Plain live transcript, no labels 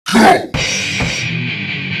Go!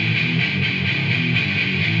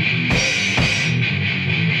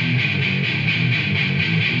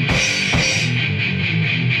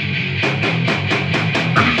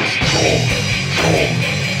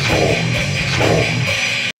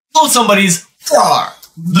 Hello, somebody's for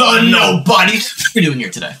the Nobodies. What are we doing here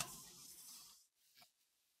today?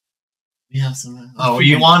 We have some. Oh,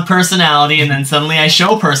 you want personality, and then suddenly I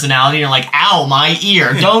show personality, and you're like, "Ow, my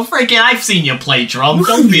ear!" Don't freaking! I've seen you play drums.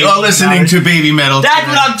 Don't be You're listening to BabyMetal. That's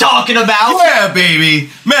what I'm talking about. Yeah, baby,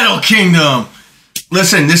 Metal Kingdom.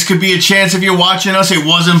 Listen, this could be a chance if you're watching us. It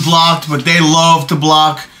wasn't blocked, but they love to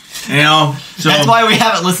block. You know, so that's why we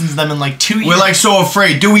haven't listened to them in like 2 years. We're like so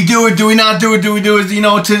afraid. Do we do it? Do we not do it? Do we do it? You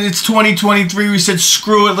know, it's 2023. We said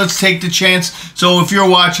screw it. Let's take the chance. So if you're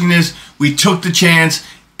watching this, we took the chance,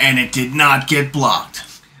 and it did not get blocked.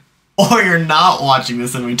 Or you're not watching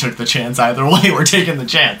this, and we took the chance. Either way, we're taking the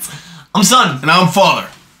chance. I'm Son, and I'm Father.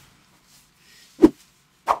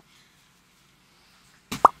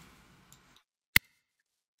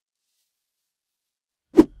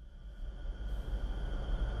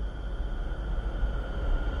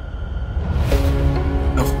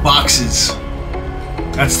 Boxes.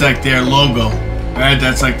 That's like their logo, right?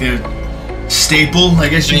 That's like their staple, I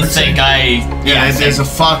guess you would say. Yeah, there's a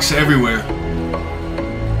fox everywhere.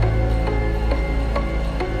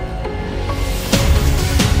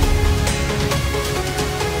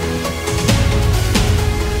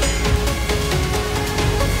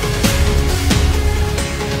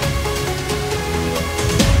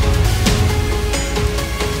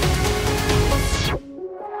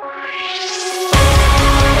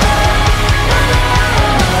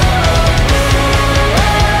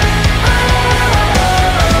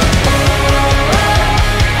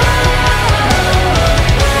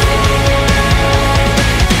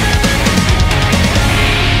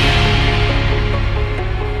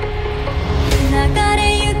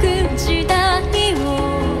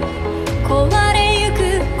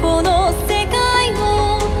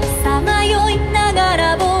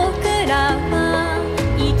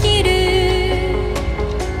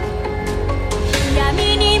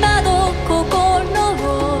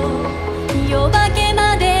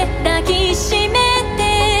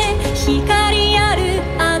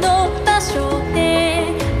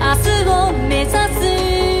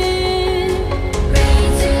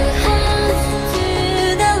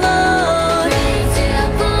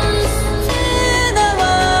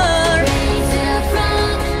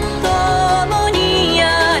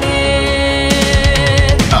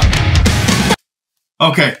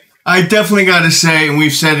 Okay, I definitely got to say, and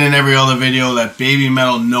we've said in every other video, that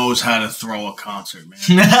BabyMetal knows how to throw a concert,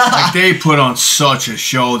 man. Like, they put on such a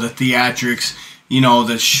show, the theatrics, you know,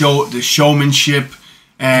 the showmanship.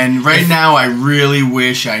 And right now, I really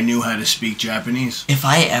wish I knew how to speak Japanese. If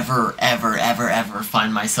I ever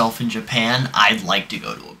find myself in Japan, I'd like to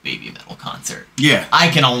go to a BabyMetal concert. Yeah. I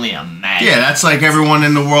can only imagine. Yeah, that's like everyone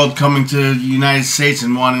in the world coming to the United States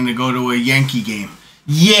and wanting to go to a Yankee game.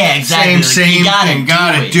 Yeah, exactly. Same you thing.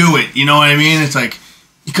 Gotta do it. You know what I mean? It's like,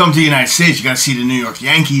 you come to the United States, you gotta see the New York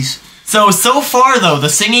Yankees. So far, though, the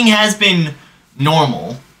singing has been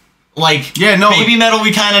normal. Like, yeah, no. BabyMetal,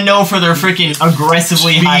 we kind of know for their freaking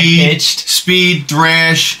aggressively high-pitched. Speed,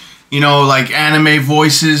 thrash, you know, like anime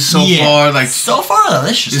voices so far. Like, so far, though,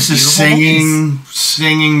 this is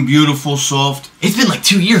singing, beautiful, soft. It's been like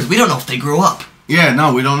 2 years. We don't know if they grew up. Yeah,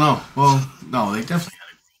 no, we don't know. Well, no, they definitely.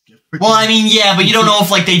 Well, I mean, yeah, but you don't know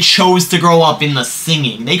if, like, they chose to grow up in the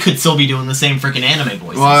singing. They could still be doing the same freaking anime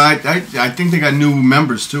voices. Well, I think they got new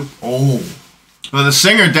members, too. Oh. Well, the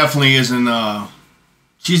singer definitely isn't,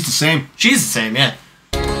 she's the same. She's the same, yeah.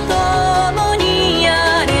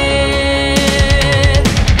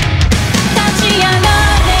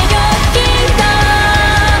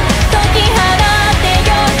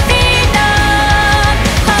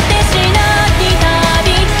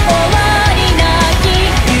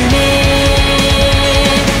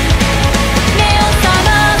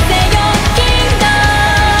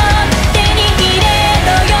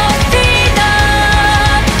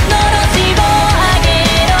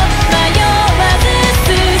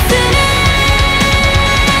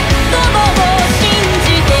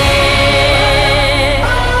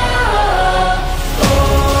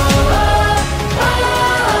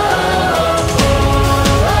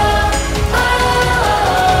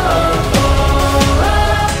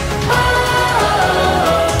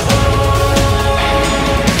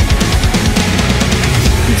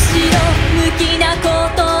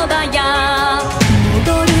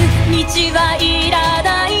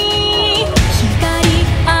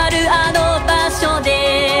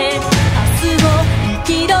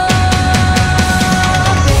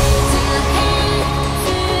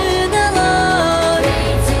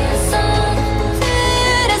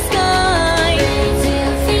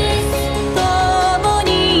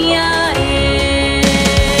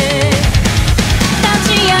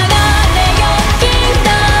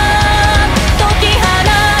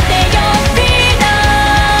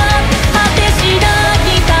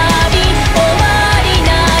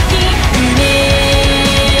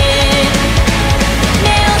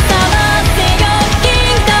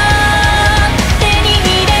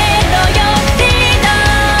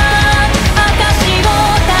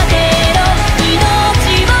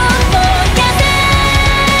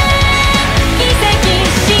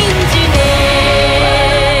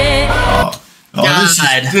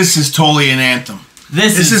 This is totally an anthem.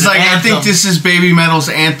 This is like anthem. I think this is BabyMetal's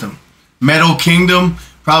anthem. Metal Kingdom,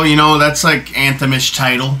 probably that's like anthemish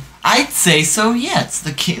title. I'd say so. Yeah, it's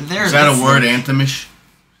the there. Is that a word, anthemish?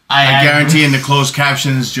 I guarantee in the closed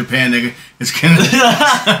captions, Japan, it's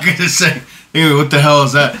gonna say. Anyway, what the hell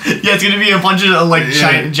is that? Yeah, it's gonna be a bunch of like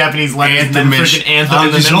Japanese letters and then freaking anthem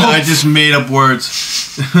in the middle. I just made up words.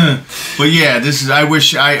 But yeah, this is. I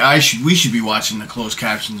wish we should be watching the closed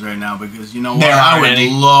captions right now because you know what? I would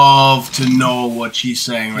love to know what she's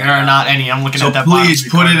saying right now. There are not any. I'm looking at that. So please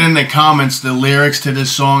put it in the comments, the lyrics to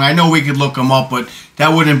this song. I know we could look them up, but that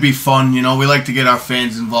wouldn't be fun. You know, we like to get our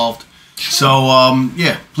fans involved. So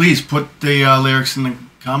yeah, please put the lyrics in the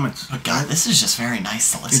comments. Oh God, this is just very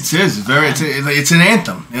nice to listen to. It is very. It's an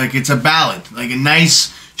anthem. Like it's a ballad. Like a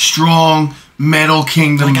nice, strong Metal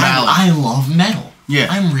Kingdom ballad. I love metal. Yeah,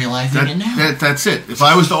 I'm realizing it now. That's it. If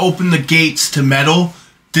I was to open the gates to metal,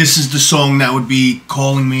 this is the song that would be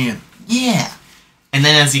calling me in. Yeah. And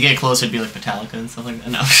then as you get closer, it'd be like Metallica and stuff like that.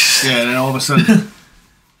 No. Yeah. And then all of a sudden,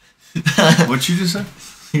 what you just said?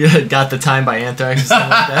 Yeah, Got the Time by Anthrax or something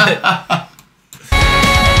like that.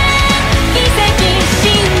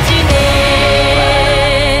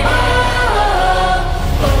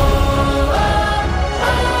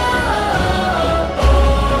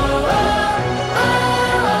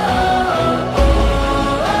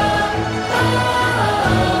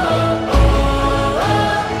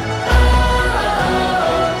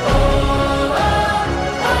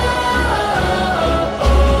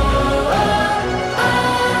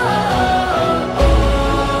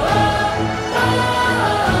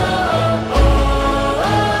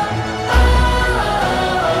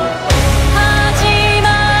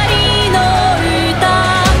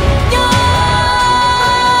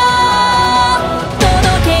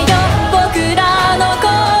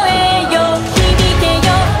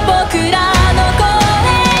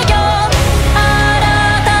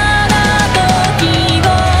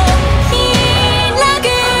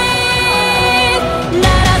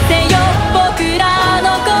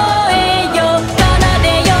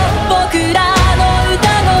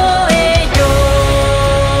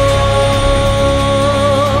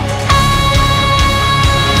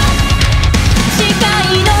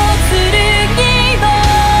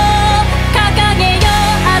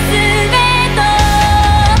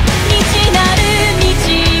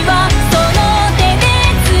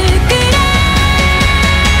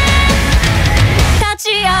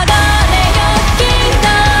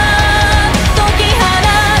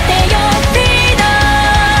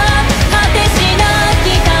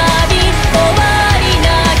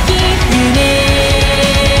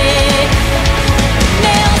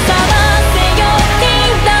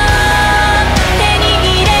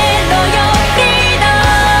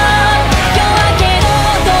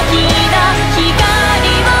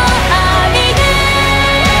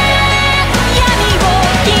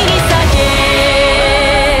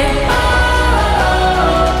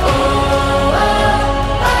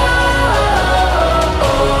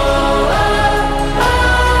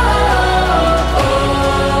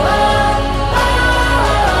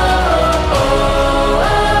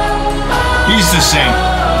 He's the same.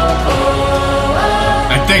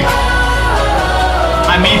 I think.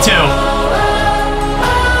 Me too.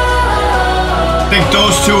 I think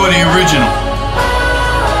those two are the original.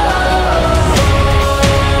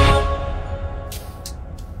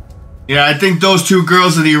 Yeah, I think those two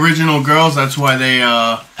girls are the original girls. That's why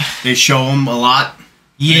they show them a lot.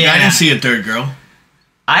 Yeah. I didn't see a third girl.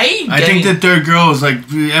 I think the third girl is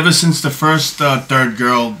like ever since the first third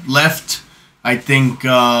girl left. I think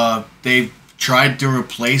they tried to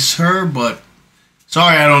replace her, but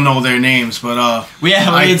sorry, I don't know their names. But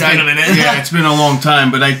it's been a minute. Yeah, it's been a long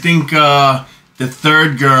time. But I think the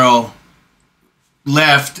third girl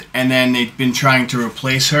left, and then they've been trying to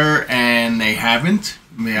replace her, and they haven't.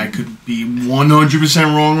 I mean, I could be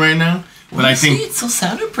 100% wrong right now, but I think it still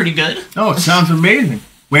sounded pretty good. Oh, it sounds amazing.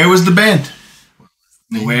 Where was the band?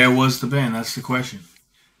 Where was the band? That's the question.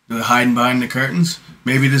 They're hiding behind the curtains.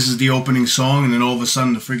 Maybe this is the opening song, and then all of a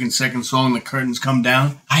sudden, the freaking second song, the curtains come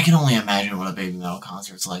down. I can only imagine what a BabyMetal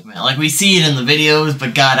concert's like, man. Like, we see it in the videos,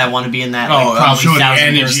 but God, I want to be in that. Oh, like, I'm sure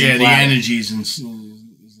the energy is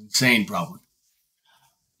insane, probably.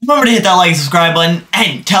 Remember to hit that like and subscribe button,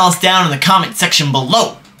 and tell us down in the comment section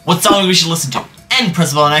below what song we should listen to, and press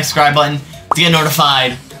the bell and subscribe button to get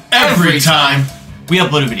notified every time we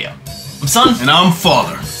upload a video. I'm Son. And I'm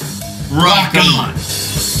Father. Rock on.